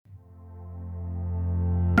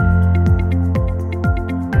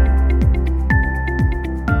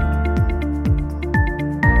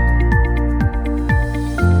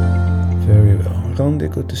Blondie,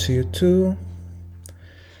 good to see you too.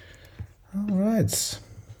 All right.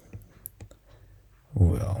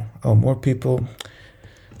 Well, more people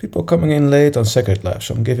coming in late on Second Life,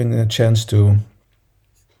 so I'm giving them a chance to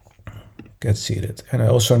get seated. And I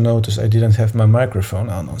also noticed I didn't have my microphone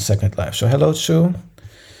on Second Life. So hello, Sue.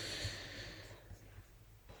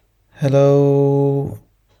 Hello,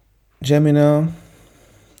 Gemina.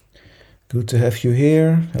 Good to have you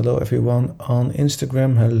here. Hello, everyone on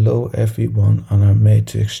Instagram. Hello, everyone on our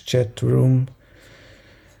Matrix chat room.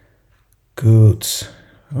 Good.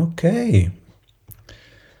 Okay.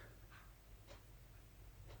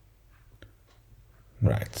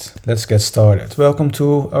 Right, let's get started. Welcome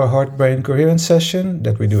to our Heart Brain Coherence session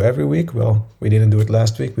that we do every week. Well, we didn't do it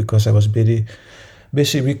last week because I was busy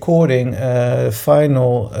recording a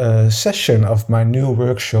final session of my new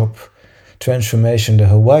workshop, Transformation the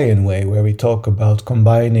Hawaiian Way, where we talk about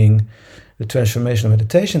combining the transformational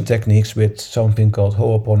meditation techniques with something called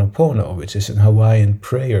Ho'oponopono, which is a Hawaiian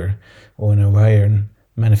prayer or an Hawaiian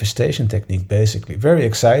manifestation technique, basically. Very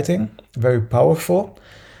exciting, very powerful.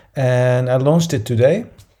 And I launched it today.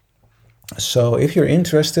 So if you're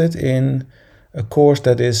interested in a course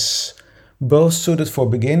that is both suited for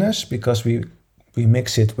beginners, because we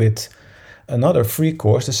mix it with another free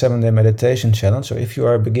course, the 7-Day Meditation Challenge. So if you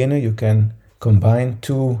are a beginner, you can combine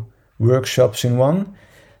 2 workshops in one.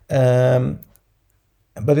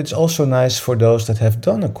 But it's also nice for those that have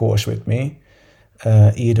done a course with me,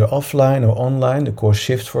 either offline or online, the course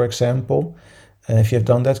Shift, for example. If you have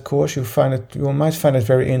done that course, you might find it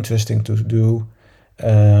very interesting to do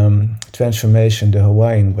Transformation the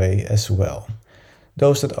Hawaiian Way as well.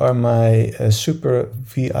 Those that are my super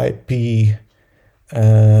VIP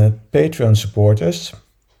Patreon supporters,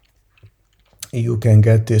 you can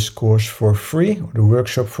get this course for free, or the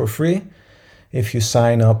workshop for free, if you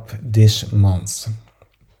sign up this month.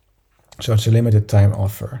 So it's a limited time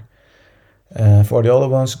offer. For the other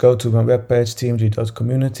ones, go to my webpage,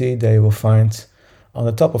 tmg.community. They will find on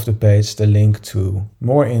the top of the page the link to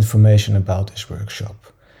more information about this workshop.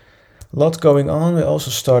 A lot going on. We also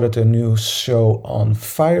started a new show on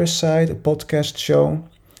Fireside, a podcast show,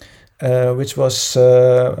 which was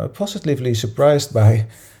positively surprised by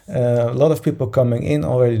a lot of people coming in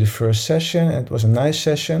already the first session. It was a nice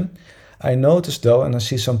session. I noticed though, and I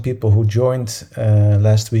see some people who joined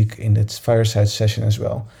last week in that Fireside session as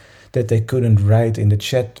well, that they couldn't write in the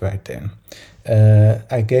chat right then.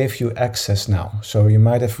 I gave you access now, so you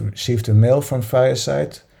might have received a mail from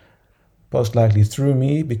Fireside, most likely through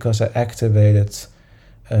me, because I activated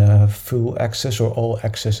full access, or all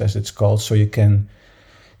access as it's called. So you can,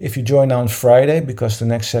 if you join on Friday, because the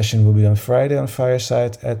next session will be on Friday on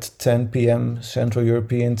Fireside at 10 p.m. Central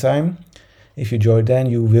European Time. If you join then,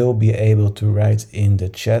 you will be able to write in the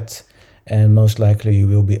chat, and most likely you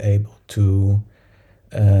will be able to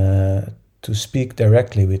speak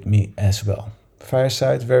directly with me as well.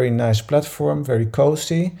 Fireside, very nice platform, very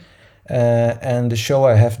cozy. And the show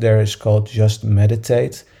I have there is called Just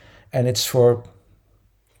Meditate. And it's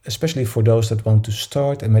especially for those that want to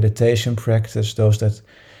start a meditation practice, those that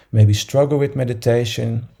maybe struggle with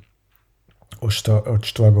meditation or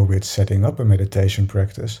struggle with setting up a meditation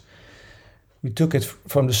practice. We took it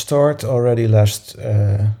from the start already last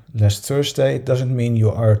Thursday. It doesn't mean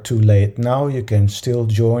you are too late now. You can still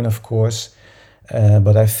join, of course.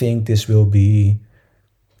 But I think this will be,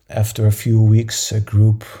 after a few weeks, a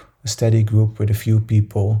steady group with a few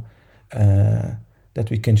people that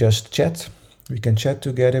we can just chat. We can chat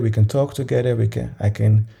together. We can talk together. I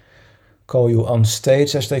can call you on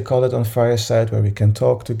stage, as they call it on Fireside, where we can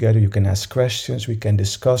talk together. You can ask questions. We can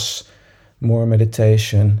discuss more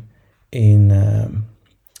meditation in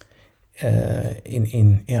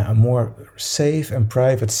a more safe and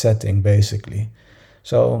private setting, basically.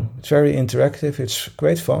 So it's very interactive. It's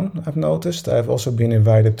great fun, I've noticed. I've also been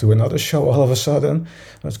invited to another show all of a sudden.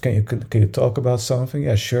 Can you talk about something?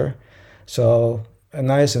 Yeah, sure. So a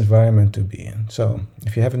nice environment to be in. So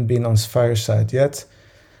if you haven't been on Fireside yet,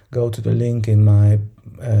 go to the link in my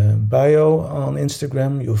bio on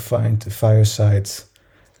Instagram. You'll find the Fireside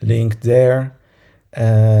link there.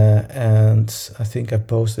 And I think I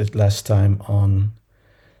posted last time on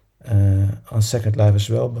Second Life as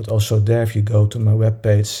well, but also there, if you go to my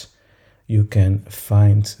webpage, you can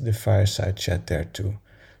find the Fireside chat there too.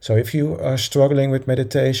 So if you are struggling with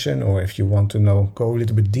meditation, or if you want to go a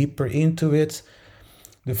little bit deeper into it,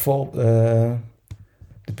 the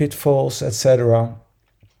pitfalls, etc.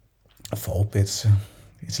 Fall pits.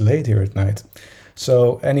 It's late here at night.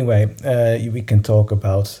 So anyway, we can talk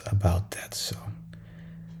about that. So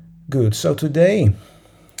good. So today,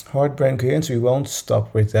 Heart Brain Coherence, we won't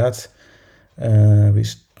stop with that. We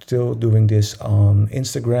still doing this on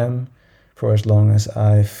Instagram for as long as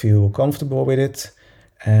I feel comfortable with it,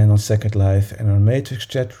 and on Second Life and on Matrix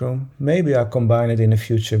chat room. Maybe I'll combine it in the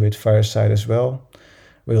future with Fireside as well.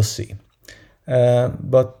 We'll see.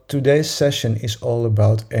 But today's session is all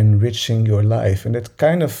about enriching your life, and it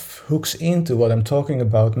kind of hooks into what I'm talking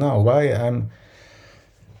about now. Why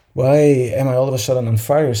am I all of a sudden on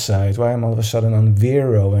Fireside? Why am I all of a sudden on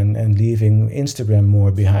Vero and leaving Instagram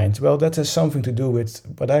more behind? Well, that has something to do with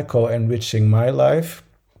what I call enriching my life.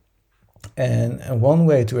 And one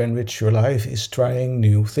way to enrich your life is trying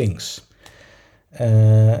new things.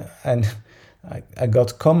 And I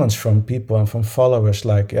got comments from people and from followers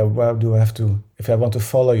like, why do I have to, if I want to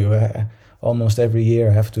follow you, almost every year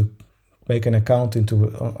I have to make an account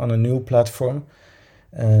on a new platform.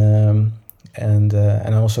 And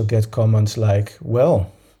I also get comments like,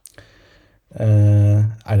 well,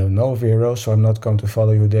 I don't know Vero, so I'm not going to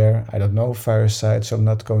follow you there. I don't know Fireside, so I'm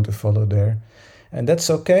not going to follow there. And that's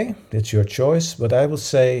okay, that's your choice. But I would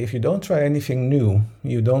say if you don't try anything new,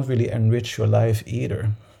 you don't really enrich your life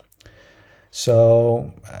either.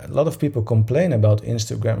 So a lot of people complain about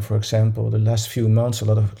Instagram, for example. The last few months, a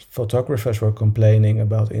lot of photographers were complaining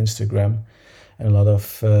about Instagram. And a lot of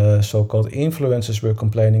so-called influencers were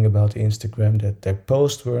complaining about Instagram, that their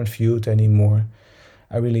posts weren't viewed anymore.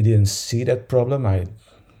 I really didn't see that problem.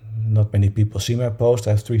 Not many people see my post. I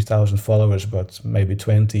have 3,000 followers, but maybe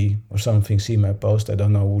 20 or something see my post. I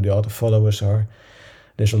don't know who the other followers are.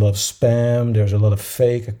 There's a lot of spam. There's a lot of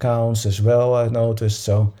fake accounts as well, I noticed.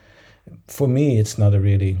 So for me,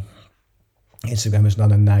 Instagram is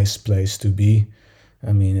not a nice place to be.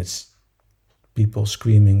 I mean, it's people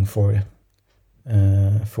screaming for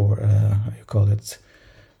how you call it?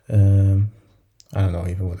 I don't know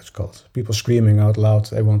even what it's called. People screaming out loud,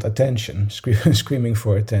 they want attention, screaming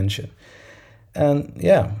for attention. And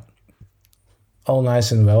yeah, all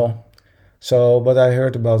nice and well. So, but I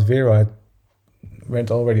heard about Vero. I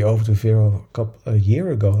went already over to Vero a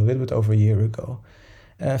little bit over a year ago.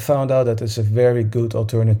 And I found out that it's a very good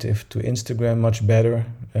alternative to Instagram, much better.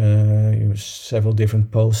 You have several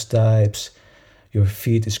different post types. Your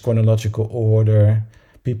feed is chronological order.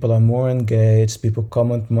 People are more engaged. People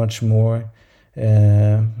comment much more.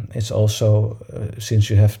 It's also, since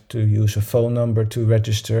you have to use a phone number to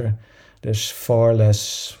register, there's far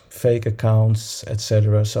less fake accounts,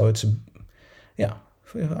 etc. So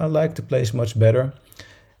I like the place much better.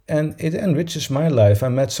 And it enriches my life. I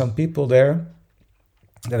met some people there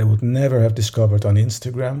that I would never have discovered on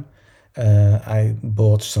Instagram. I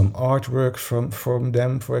bought some artwork from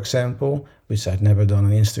them, for example, which I'd never done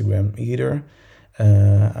on Instagram either.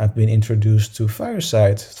 I've been introduced to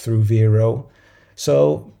Fireside through Vero.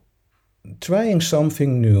 So trying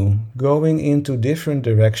something new, going into different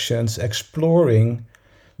directions, exploring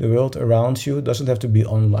the world around you, doesn't have to be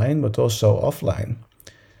online, but also offline,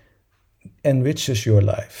 enriches your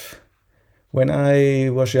life. When I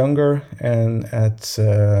was younger and at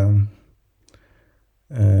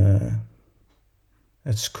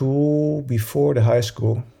school, before the high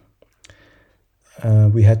school,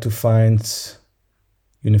 we had to find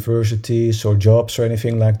universities or jobs or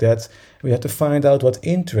anything like that. We had to find out what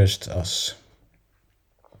interests us.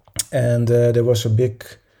 And there was a big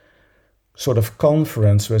sort of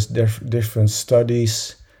conference where different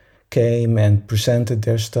studies came and presented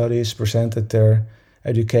their studies, presented their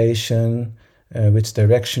education, which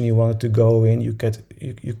direction you wanted to go in. You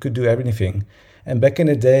could do everything. And back in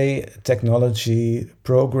the day, technology,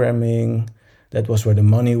 programming, that was where the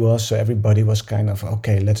money was. So everybody was kind of,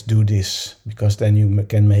 okay, let's do this, because then you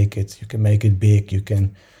can make it. You can make it big. You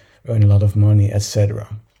can earn a lot of money, etc.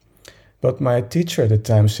 But my teacher at the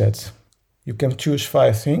time said, you can choose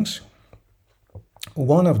 5 things.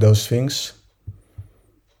 One of those things,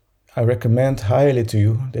 I recommend highly to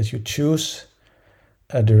you that you choose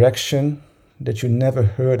a direction that you never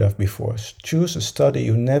heard of before. Choose a study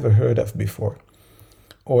you never heard of before,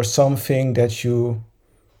 or something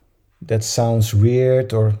that sounds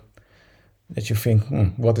weird, or that you think,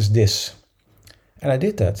 what is this? And I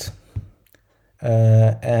did that.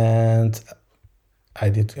 And I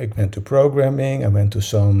went to programming, I went to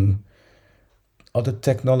some other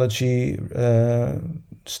technology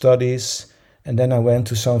studies, and then I went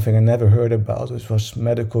to something I never heard about, which was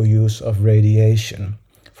medical use of radiation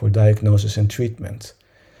for diagnosis and treatment.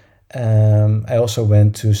 I also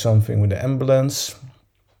went to something with the ambulance,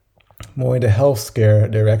 more in the healthcare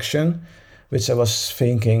direction, which I was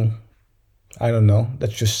thinking, I don't know,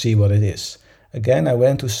 let's just see what it is. Again, I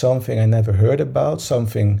went to something I never heard about,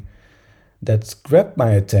 something that grabbed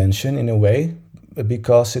my attention in a way,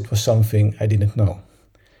 because it was something I didn't know.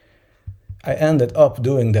 I ended up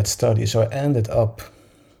doing that study, so I ended up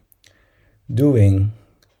doing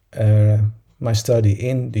my study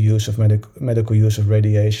in the use of medical use of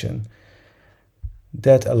radiation,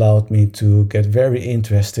 that allowed me to get very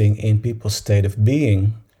interesting in people's state of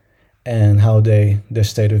being and how their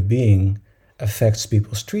state of being affects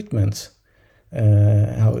people's treatment,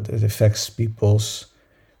 how it affects people's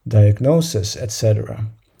diagnosis, etc.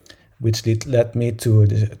 Which led me to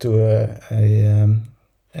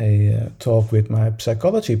a talk with my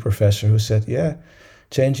psychology professor, who said, yeah,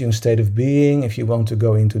 changing your state of being, if you want to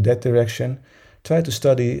go into that direction, try to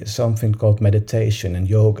study something called meditation and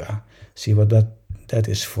yoga. See what that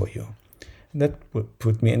is for you. And that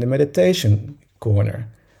put me in the meditation corner.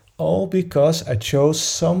 All because I chose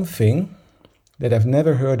something that I've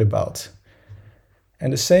never heard about.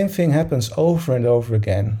 And the same thing happens over and over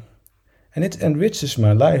again. And it enriches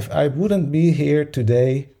my life. I wouldn't be here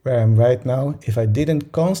today where I'm right now if I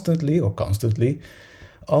didn't constantly,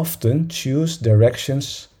 often choose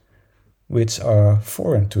directions which are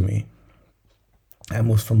foreign to me. I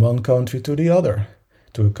moved from one country to the other,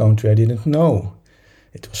 to a country I didn't know.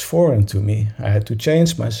 It was foreign to me. I had to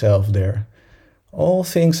change myself there. All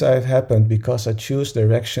things have happened because I choose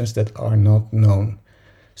directions that are not known.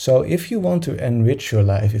 So if you want to enrich your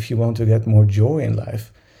life, if you want to get more joy in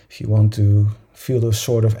life, if you want to feel a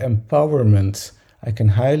sort of empowerment, I can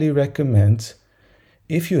highly recommend,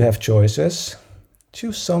 if you have choices,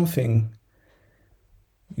 choose something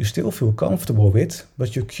you still feel comfortable with,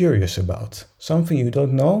 but you're curious about. Something you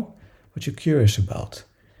don't know, but you're curious about.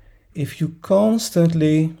 If you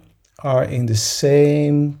constantly are in the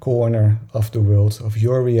same corner of the world, of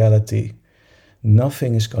your reality,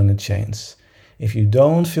 nothing is going to change. If you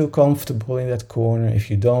don't feel comfortable in that corner, if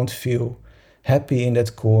you don't feel happy in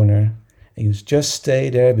that corner, and you just stay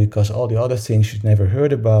there because all the other things you've never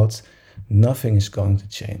heard about, nothing is going to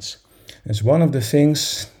change. It's one of the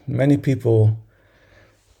things many people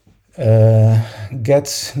don't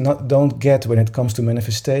get when it comes to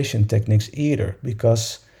manifestation techniques either,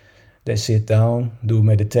 because they sit down, do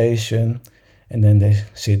meditation, and then they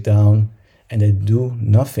sit down and they do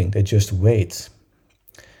nothing. They just wait.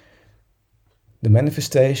 The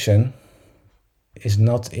manifestation is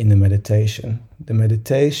not in the meditation. The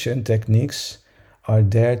meditation techniques are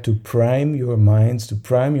there to prime your mind, to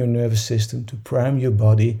prime your nervous system, to prime your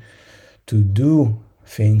body to do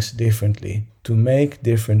things differently, to make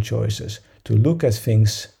different choices, to look at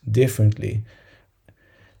things differently,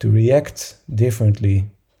 to react differently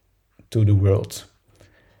to the world.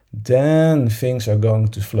 Then things are going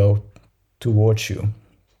to flow towards you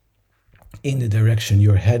in the direction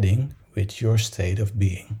you're heading with your state of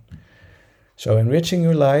being. So enriching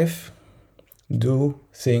your life, do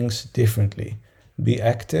things differently. Be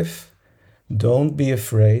active. Don't be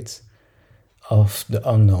afraid of the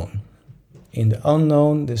unknown. In the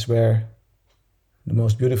unknown, this is where the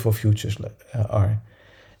most beautiful futures are.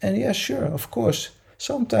 And yeah, sure, of course,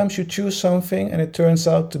 sometimes you choose something and it turns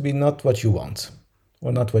out to be not what you want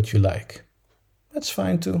or not what you like. That's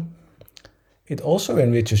fine too. It also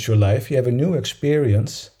enriches your life. You have a new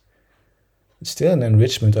experience. It's still an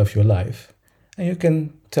enrichment of your life. And you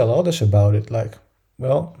can tell others about it, like,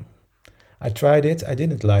 well, I tried it, I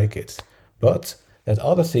didn't like it. But that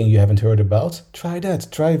other thing you haven't heard about, try that.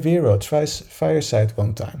 Try Vero, try Fireside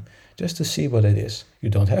one time, just to see what it is. You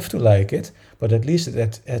don't have to like it, but at least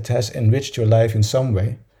it has enriched your life in some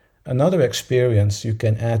way. Another experience you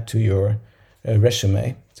can add to your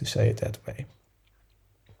resume, to say it that way.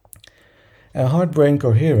 And heart-brain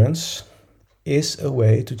coherence is a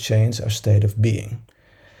way to change our state of being.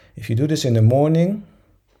 If you do this in the morning,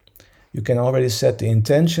 you can already set the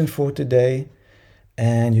intention for today,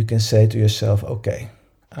 and you can say to yourself, okay,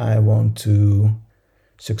 I want to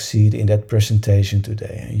succeed in that presentation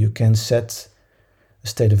today. You can set a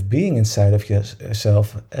state of being inside of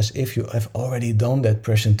yourself as if you have already done that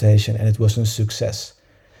presentation and it was a success.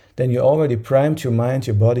 Then you already primed your mind,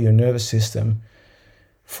 your body, your nervous system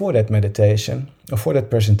for that meditation or for that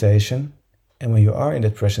presentation. And when you are in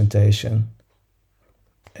that presentation,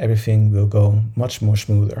 everything will go much more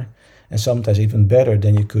smoother and sometimes even better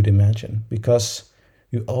than you could imagine, because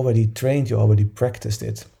you already trained, you already practiced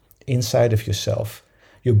it inside of yourself.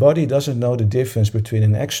 Your body doesn't know the difference between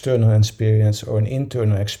an external experience or an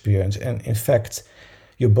internal experience. And in fact,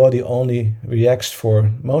 your body only reacts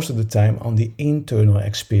for most of the time on the internal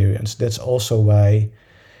experience. That's also why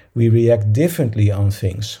we react differently on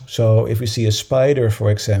things. So if we see a spider,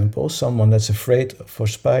 for example, someone that's afraid for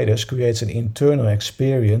spiders creates an internal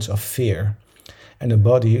experience of fear. And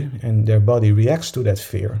their body reacts to that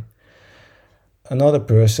fear. Another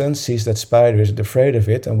person sees that spider, is afraid of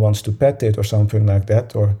it and wants to pet it or something like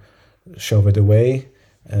that, or show it away,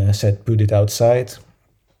 put it outside.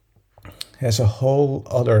 has a whole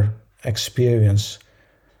other experience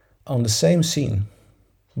on the same scene,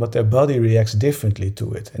 but their body reacts differently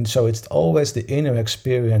to it. And so it's always the inner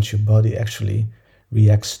experience your body actually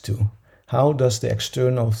reacts to. How does the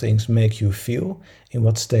external things make you feel? In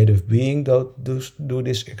what state of being do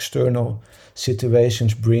these external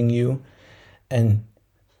situations bring you? And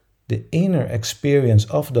the inner experience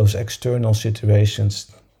of those external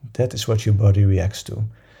situations, that is what your body reacts to.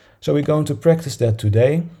 So we're going to practice that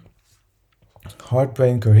today.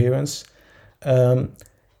 Heart-brain coherence. Well,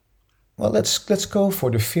 let's go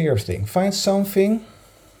for the fear thing. Find something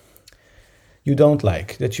you don't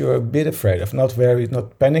like, that you're a bit afraid of. Not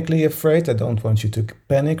panically afraid. I don't want you to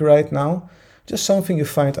panic right now. Just something you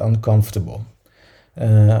find uncomfortable.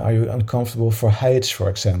 Are you uncomfortable for heights,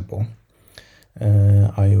 for example?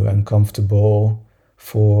 Are you uncomfortable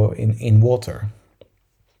in water?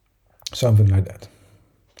 Something like that.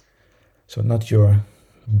 So not your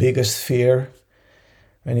biggest fear,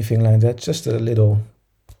 anything like that. Just a little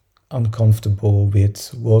uncomfortable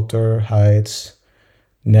with water, heights,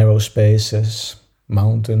 narrow spaces,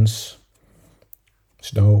 mountains,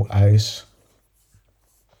 snow, ice,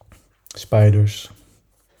 spiders,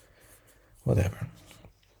 whatever.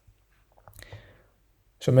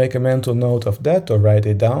 So make a mental note of that or write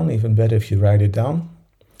it down. Even better if you write it down.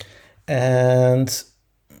 And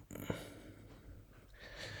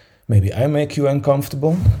maybe I make you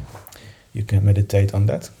uncomfortable. You can meditate on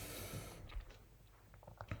that.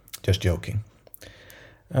 Just joking.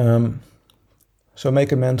 So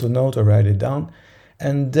make a mental note or write it down.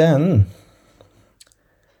 And then,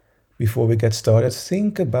 before we get started,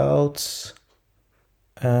 think about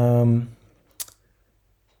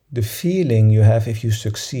the feeling you have if you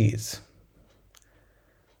succeed.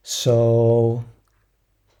 So,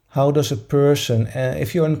 how does a person,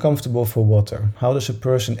 if you're uncomfortable for water, how does a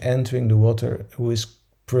person entering the water who is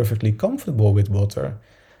perfectly comfortable with water,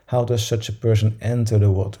 how does such a person enter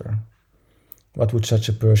the water? What would such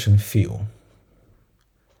a person feel?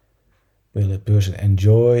 Will a person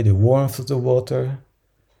enjoy the warmth of the water,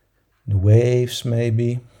 the waves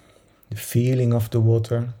maybe, the feeling of the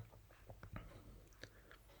water?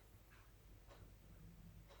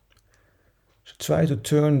 So try to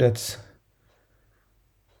turn those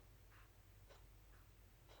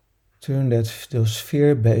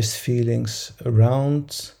fear-based feelings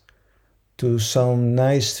around to some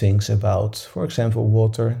nice things about, for example,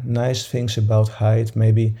 water, nice things about height.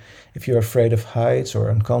 Maybe if you're afraid of heights or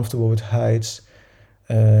uncomfortable with heights,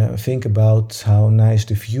 think about how nice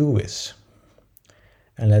the view is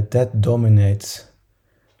and let that dominate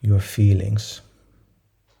your feelings.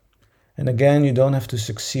 And again, you don't have to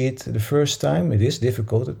succeed the first time. It is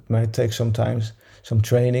difficult. It might take some time, some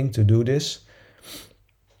training to do this.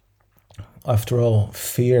 After all,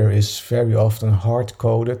 fear is very often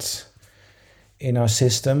hard-coded in our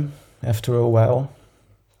system after a while.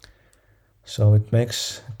 So it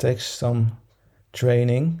takes some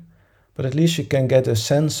training, but at least you can get a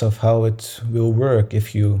sense of how it will work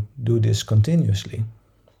if you do this continuously.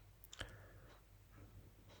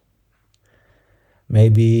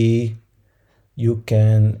 Maybe you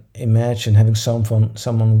can imagine having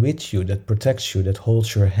someone with you that protects you, that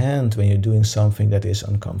holds your hand when you're doing something that is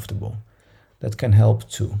uncomfortable. That can help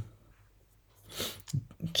too.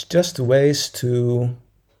 It's just ways to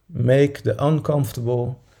make the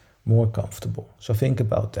uncomfortable more comfortable. So think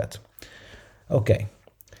about that. Okay,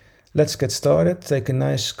 let's get started. Take a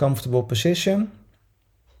nice comfortable position.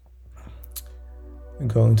 I'm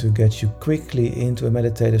going to get you quickly into a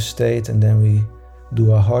meditative state and then we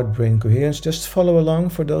do our heart-brain coherence. Just follow along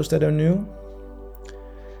for those that are new.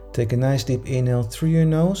 Take a nice deep inhale through your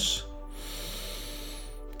nose.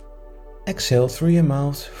 Exhale through your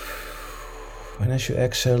mouth. And as you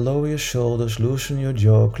exhale, lower your shoulders, loosen your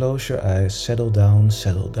jaw, close your eyes, settle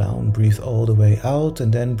down, breathe all the way out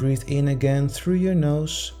and then breathe in again through your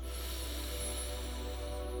nose.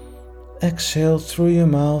 Exhale through your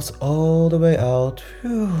mouth all the way out.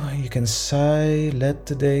 You can sigh, let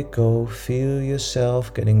the day go, feel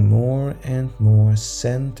yourself getting more and more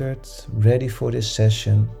centered, ready for this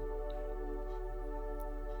session.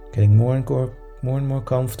 Getting more and more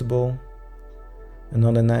comfortable.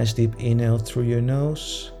 Another nice deep inhale through your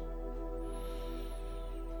nose.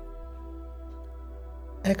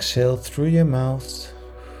 Exhale through your mouth.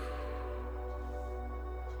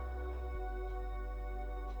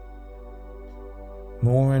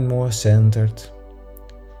 More and more centered.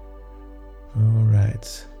 All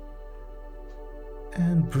right.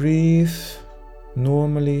 And breathe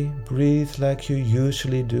normally, breathe like you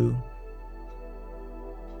usually do.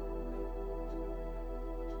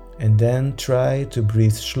 And then try to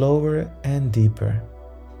breathe slower and deeper.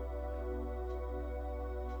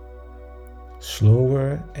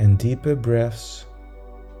 slower and deeper breaths.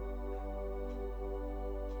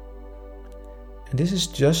 And this is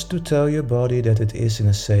just to tell your body that it is in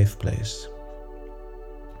a safe place.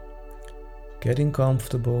 Getting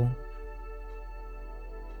comfortable.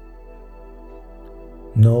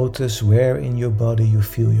 Notice where in your body you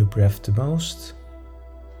feel your breath the most.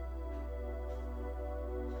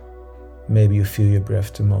 Maybe you feel your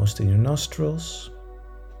breath the most in your nostrils.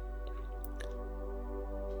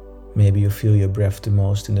 Maybe you feel your breath the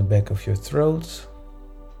most in the back of your throat.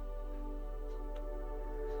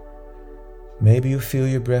 Maybe you feel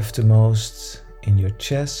your breath the most in your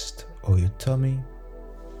chest or your tummy.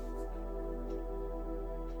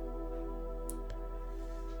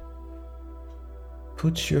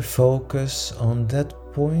 Put your focus on that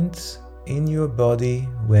point in your body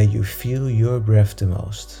where you feel your breath the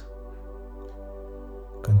most.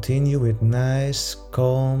 Continue with nice,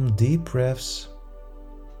 calm, deep breaths.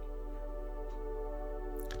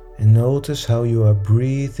 And notice how you are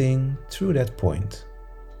breathing through that point.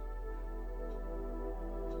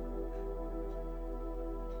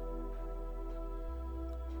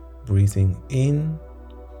 Breathing in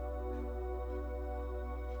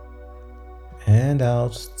and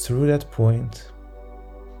out through that point.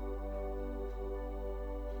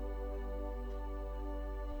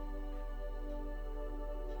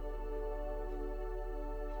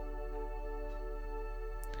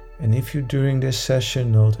 And if you during this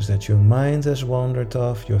session notice that your mind has wandered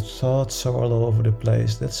off, your thoughts are all over the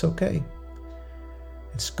place, that's okay.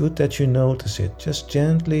 It's good that you notice it. Just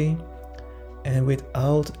gently and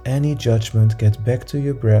without any judgment get back to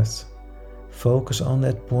your breath. Focus on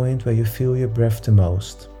that point where you feel your breath the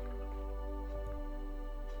most.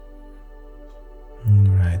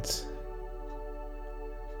 Right.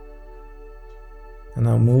 And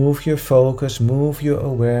now move your focus, move your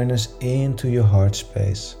awareness into your heart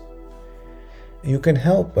space. You can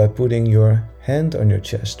help by putting your hand on your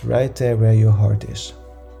chest, right there where your heart is.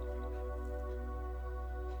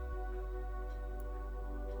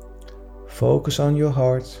 Focus on your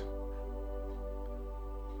heart.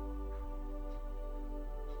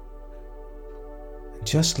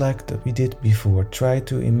 Just like we did before, try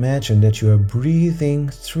to imagine that you are breathing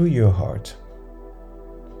through your heart.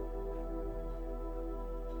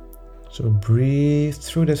 So breathe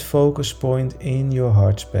through that focus point in your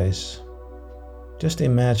heart space. Just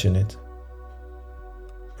imagine it.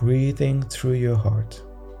 Breathing through your heart.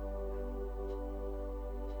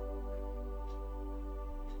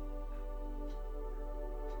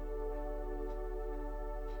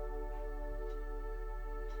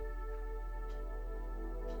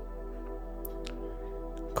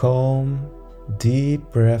 Calm,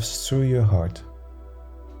 deep breaths through your heart.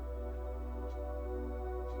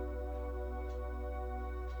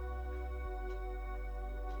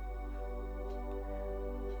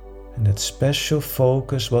 And that special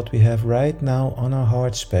focus, what we have right now on our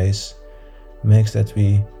heart space, makes that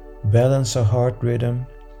we balance our heart rhythm.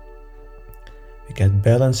 We get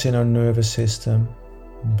balance in our nervous system,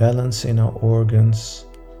 balance in our organs,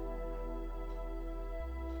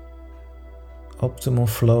 optimal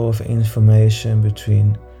flow of information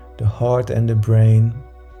between the heart and the brain.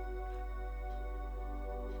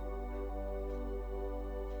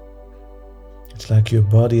 It's like your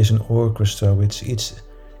body is an orchestra with each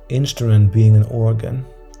instrument being an organ.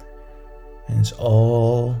 And it's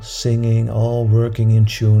all singing, all working in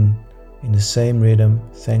tune, in the same rhythm,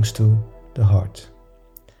 thanks to the heart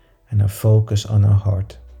and our focus on our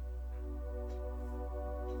heart.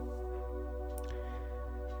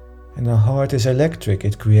 And our heart is electric.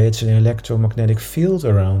 It creates an electromagnetic field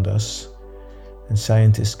around us. And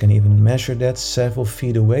scientists can even measure that several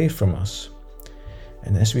feet away from us.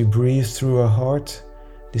 And as we breathe through our heart,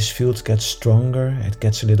 this field gets stronger, it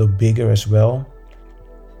gets a little bigger as well.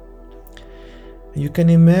 And you can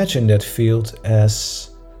imagine that field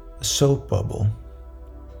as a soap bubble.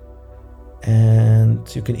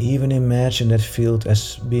 And you can even imagine that field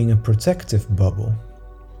as being a protective bubble.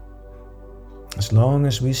 As long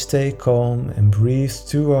as we stay calm and breathe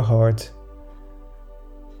through our heart,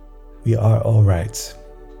 we are all right.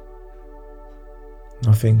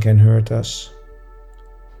 Nothing can hurt us.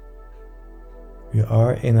 We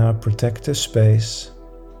are in our protective space,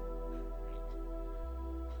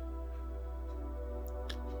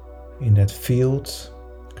 in that field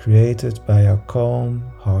created by our calm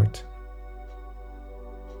heart.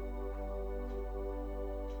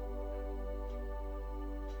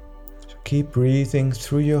 So keep breathing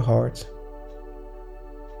through your heart.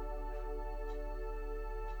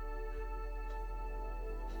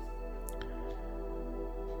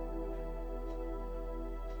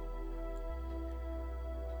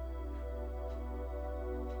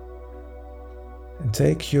 And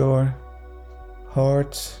take your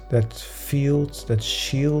heart, that field, that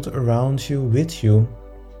shield around you, with you,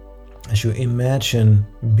 as you imagine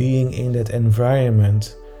being in that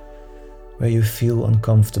environment where you feel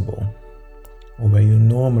uncomfortable, or where you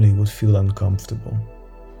normally would feel uncomfortable.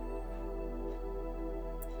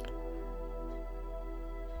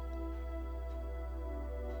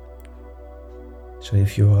 So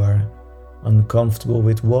if you are uncomfortable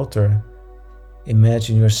with water,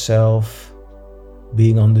 imagine yourself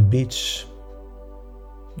being on the beach,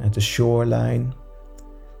 at the shoreline,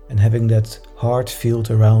 and having that heart field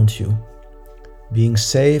around you, being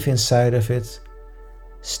safe inside of it,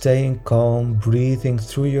 staying calm, breathing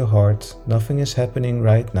through your heart. Nothing is happening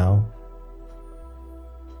right now.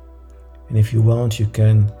 And if you want, you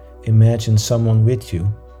can imagine someone with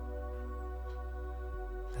you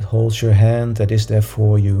that holds your hand, that is there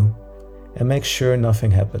for you, and make sure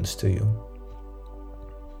nothing happens to you.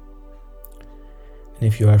 And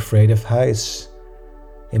if you are afraid of heights,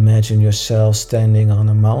 imagine yourself standing on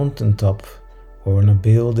a mountaintop or on a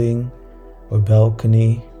building or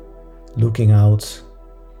balcony, looking out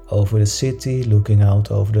over the city, looking out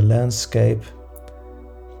over the landscape,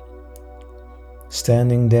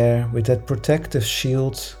 standing there with that protective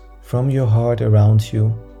shield from your heart around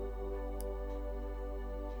you.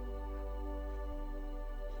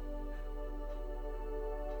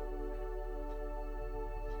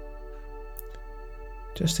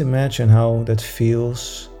 Just imagine how that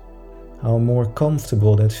feels, how more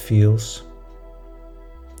comfortable that feels.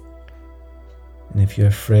 And if you're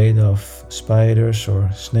afraid of spiders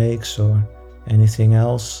or snakes or anything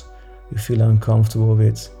else you feel uncomfortable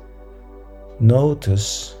with,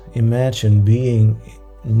 notice, imagine being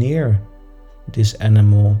near this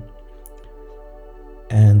animal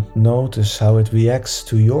and notice how it reacts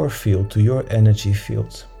to your field, to your energy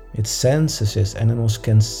field. It senses it. Animals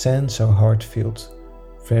can sense our heart field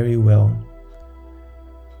very well.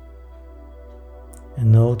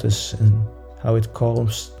 And notice how it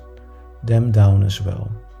calms them down as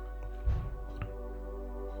well,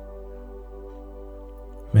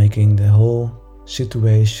 making the whole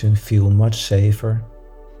situation feel much safer.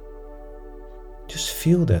 Just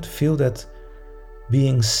feel that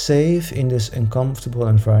being safe in this uncomfortable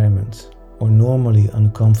environment, or normally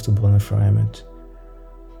uncomfortable environment.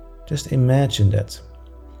 Just imagine that,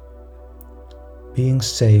 being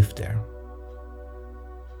safe there.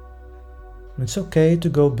 It's okay to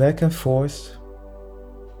go back and forth,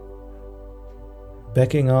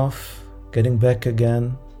 backing off, getting back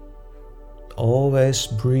again. Always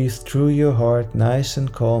breathe through your heart, nice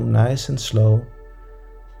and calm, nice and slow,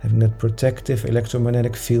 having that protective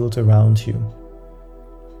electromagnetic field around you.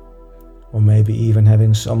 Or maybe even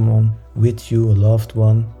having someone with you, a loved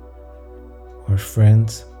one or a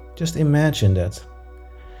friend. Just imagine that.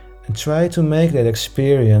 And try to make that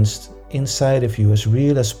experience inside of you as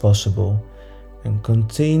real as possible. And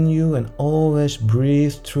continue and always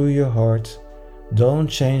breathe through your heart. Don't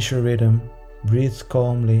change your rhythm. Breathe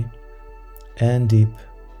calmly and deep.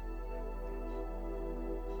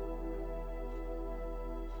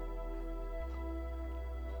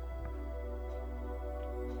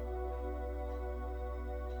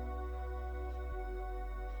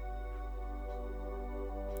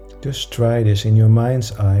 Just try this in your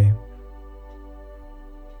mind's eye.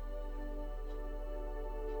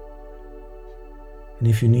 And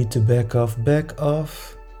if you need to back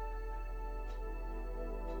off.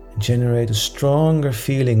 Generate a stronger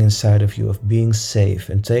feeling inside of you of being safe,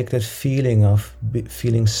 and take that feeling of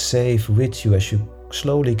feeling safe with you as you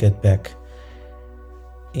slowly get back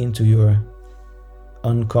into your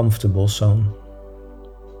uncomfortable zone,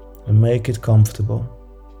 and make it comfortable.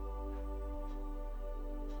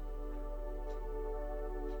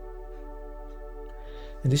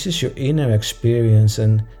 And this is your inner experience,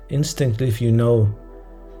 and instinctively you know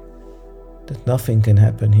that nothing can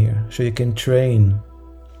happen here. So you can train,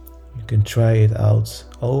 you can try it out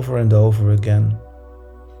over and over again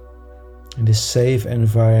in this safe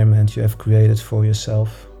environment you have created for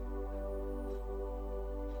yourself.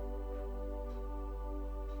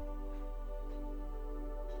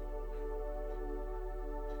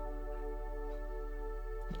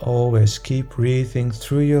 Always keep breathing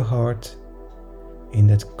through your heart in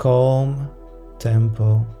that calm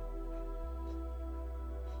tempo.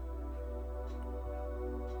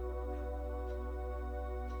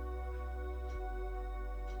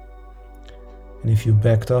 And if you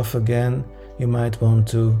backed off again, you might want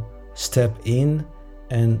to step in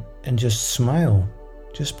and just smile.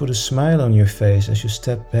 Just put a smile on your face as you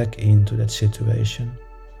step back into that situation.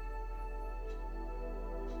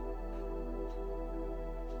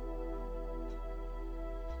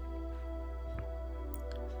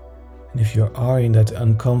 And if you are in that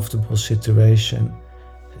uncomfortable situation,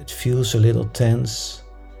 it feels a little tense,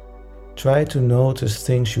 try to notice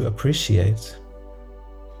things you appreciate.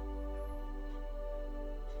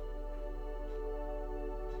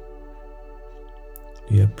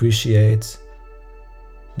 You appreciate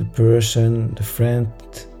the person, the friend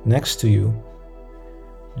next to you.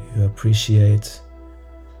 You appreciate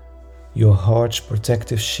your heart's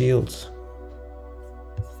protective shield.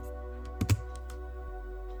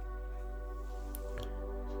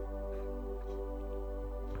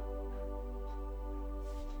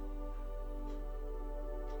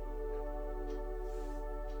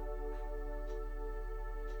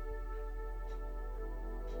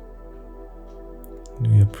 Do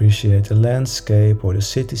you appreciate the landscape or the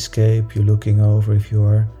cityscape you're looking over if you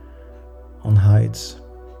are on heights?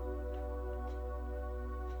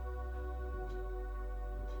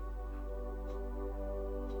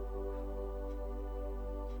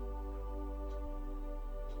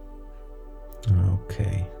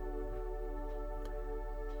 Okay.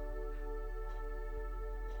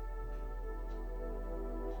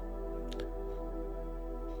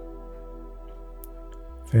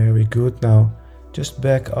 Very good. Now, just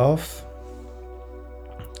back off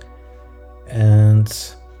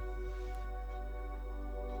and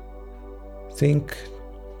think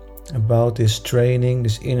about this training,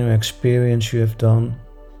 this inner experience you have done.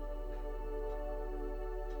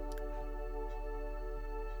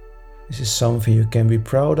 This is something you can be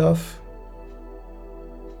proud of.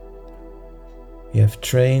 You have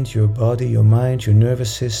trained your body, your mind, your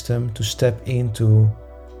nervous system to step into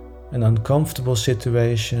an uncomfortable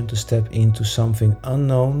situation, to step into something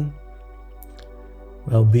unknown,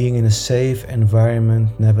 while being in a safe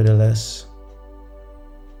environment nevertheless.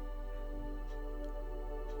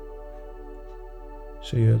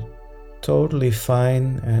 So you're totally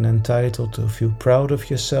fine and entitled to feel proud of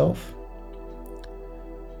yourself,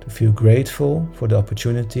 to feel grateful for the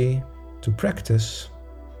opportunity to practice.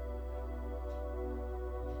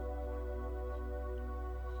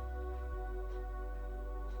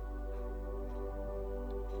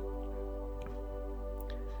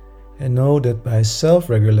 And know that by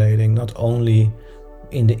self-regulating, not only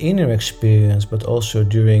in the inner experience, but also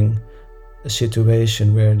during a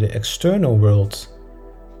situation where the external world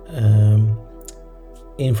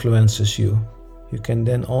influences you, you can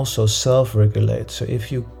then also self-regulate. So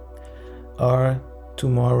if you are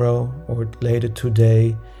tomorrow or later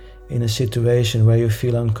today in a situation where you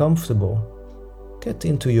feel uncomfortable, get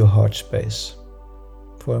into your heart space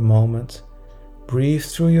for a moment. Breathe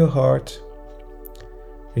through your heart.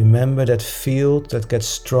 Remember that field that gets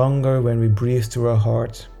stronger when we breathe through our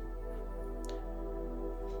heart.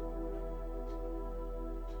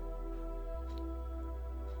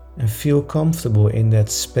 And feel comfortable in that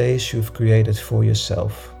space you've created for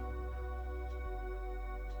yourself.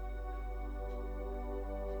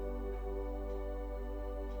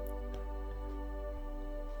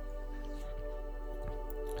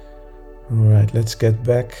 All right, let's get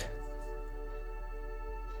back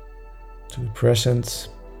to the present.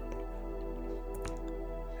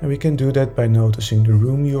 And we can do that by noticing the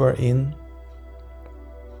room you are in.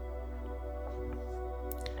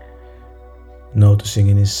 Noticing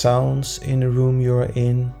any sounds in the room you are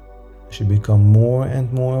in, as you become more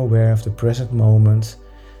and more aware of the present moment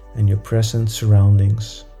and your present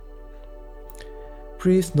surroundings.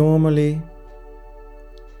 Breathe normally.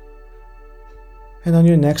 And on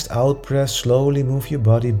your next out breath, slowly move your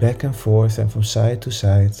body back and forth and from side to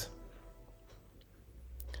side.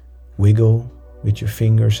 Wiggle with your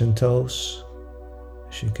fingers and toes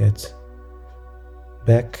as you get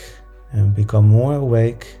back and become more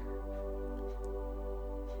awake.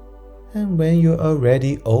 And when you are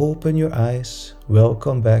ready, open your eyes.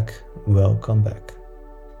 Welcome back, welcome back.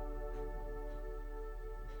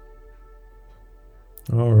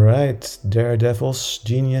 All right, daredevils,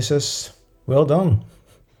 geniuses, well done.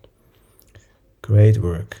 Great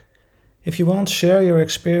work. If you want, share your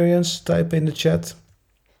experience, type in the chat.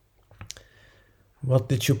 What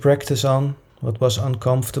did you practice on? What was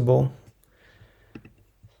uncomfortable?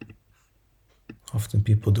 Often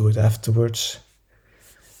people do it afterwards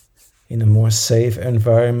in a more safe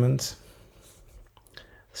environment.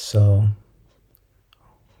 So,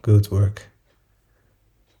 good work.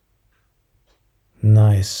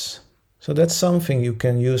 Nice. So that's something you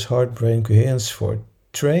can use heart-brain coherence for.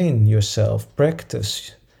 Train yourself,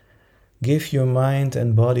 practice. Give your mind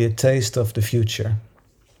and body a taste of the future.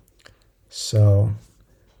 So,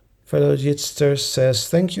 fellow Jitster says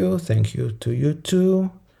thank you to you too.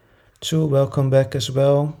 Too, welcome back as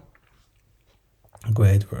well.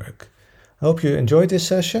 Great work. I hope you enjoyed this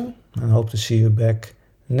session and hope to see you back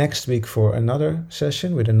next week for another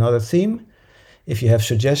session with another theme. If you have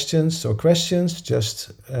suggestions or questions,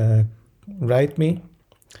 just write me,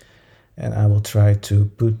 and I will try to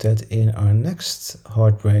put that in our next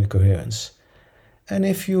Heart-Brain Coherence. And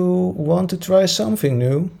if you want to try something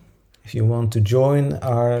new, if you want to join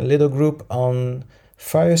our little group on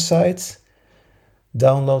Fireside,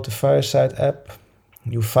 download the Fireside app.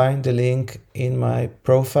 You find the link in my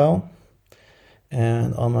profile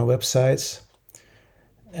and on my website,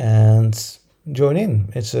 and join in.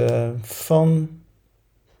 It's a fun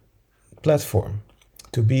platform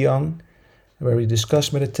to be on, where we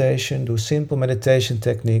discuss meditation, do simple meditation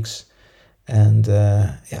techniques, and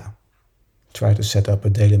try to set up a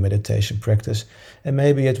daily meditation practice. And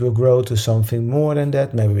maybe it will grow to something more than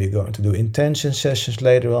that. Maybe we're going to do intention sessions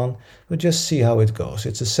later on. We'll just see how it goes.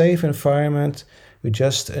 It's a safe environment. We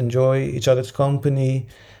just enjoy each other's company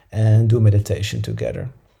and do meditation together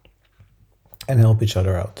and help each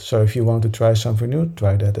other out. So if you want to try something new,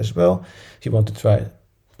 try that as well. If you want to try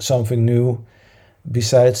something new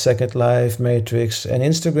besides Second Life, Matrix, and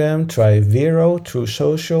Instagram, try Vero True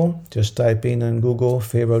Social. Just type in on Google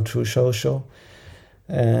Vero True Social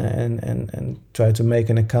and try to make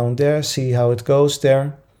an account there, see how it goes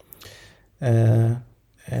there, and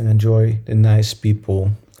enjoy the nice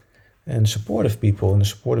people and supportive people and the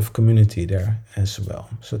supportive community there as well.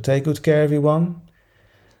 So take good care, everyone.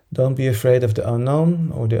 Don't be afraid of the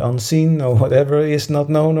unknown or the unseen or whatever is not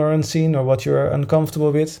known or unseen or what you're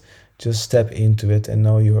uncomfortable with. Just step into it and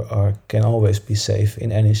know you can always be safe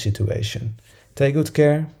in any situation. Take good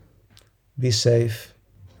care, be safe,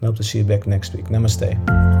 and hope to see you back next week.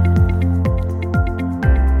 Namaste.